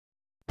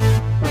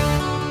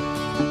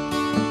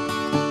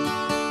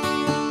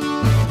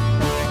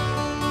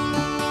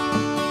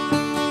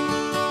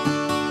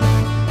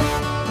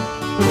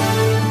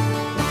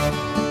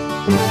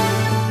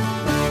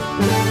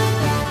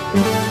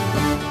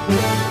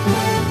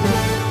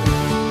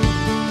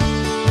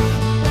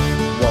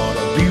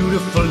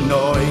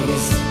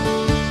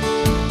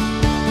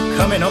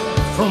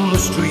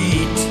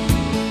street.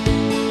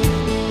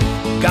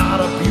 Got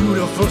a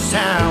beautiful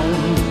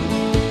sound,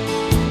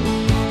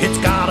 it's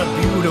got a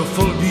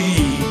beautiful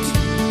beat.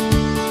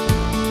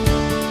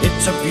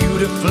 It's a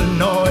beautiful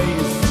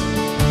noise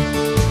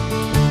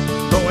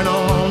going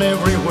on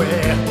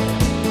everywhere,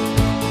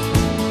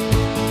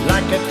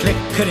 like a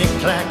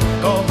clickety-clack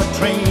of a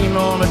train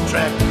on a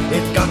track.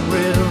 It got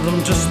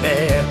rhythm to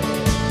spare.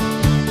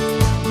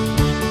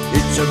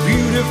 It's a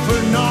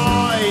beautiful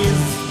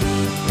noise,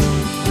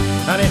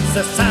 and it's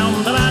a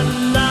sound that I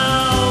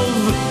love,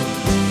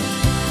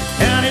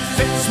 and it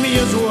fits me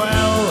as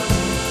well,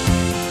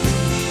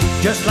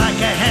 just like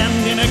a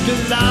hand in a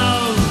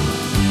glove.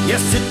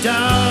 Yes it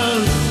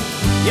does,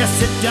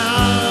 yes it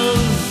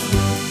does.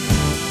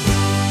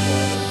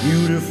 What a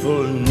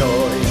beautiful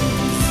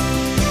noise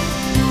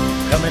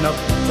coming up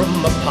from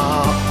the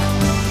park.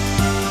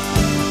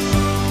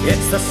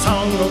 It's the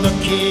song of the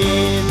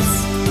kids,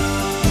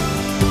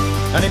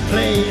 and it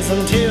plays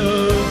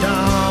until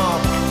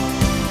dark.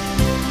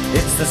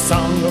 It's the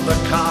song of the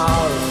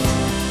cars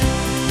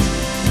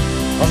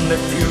on the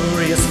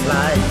furious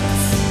flights.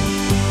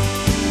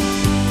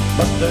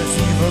 But there's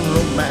even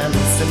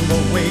romance in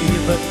the way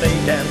that they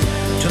dance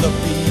to the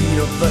beat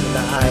of the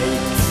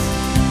lights.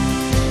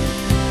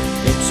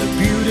 It's a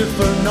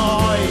beautiful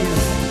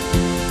noise,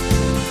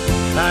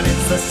 and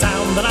it's the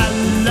sound that I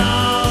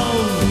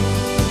love,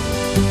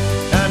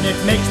 and it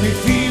makes me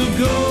feel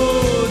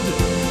good,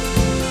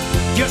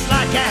 just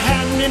like a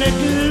hand in a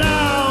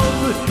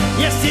glove.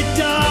 Yes it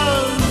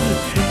does,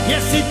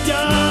 yes it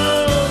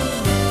does.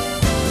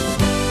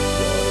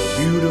 What a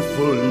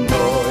beautiful noise.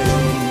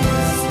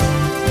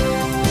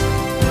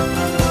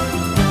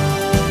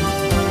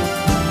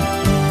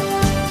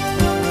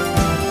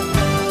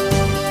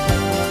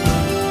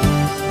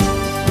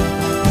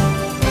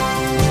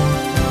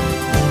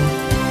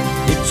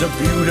 It's a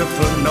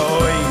beautiful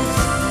noise,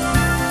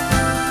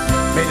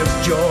 made of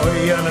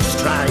joy and a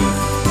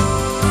strife,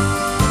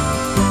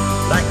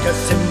 like a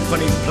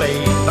symphony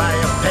played by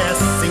a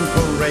passing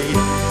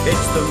parade.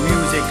 It's the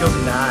music of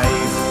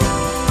life.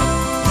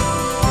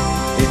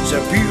 It's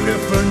a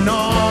beautiful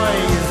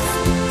noise,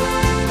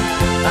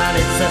 and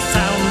it's a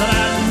sound that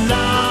I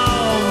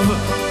love,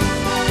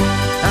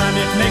 and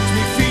it makes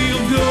me feel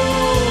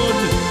good,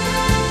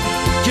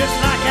 just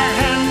like a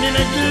hand in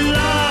a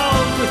glove.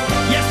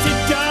 Yes it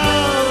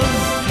does,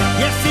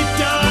 yes it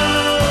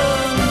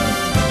does.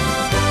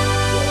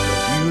 What a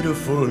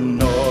beautiful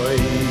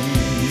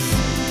noise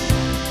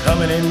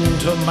coming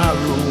into my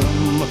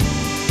room,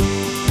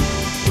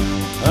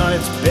 and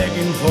it's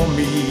begging for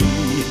me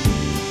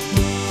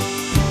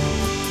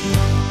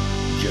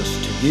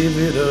just to give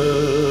it a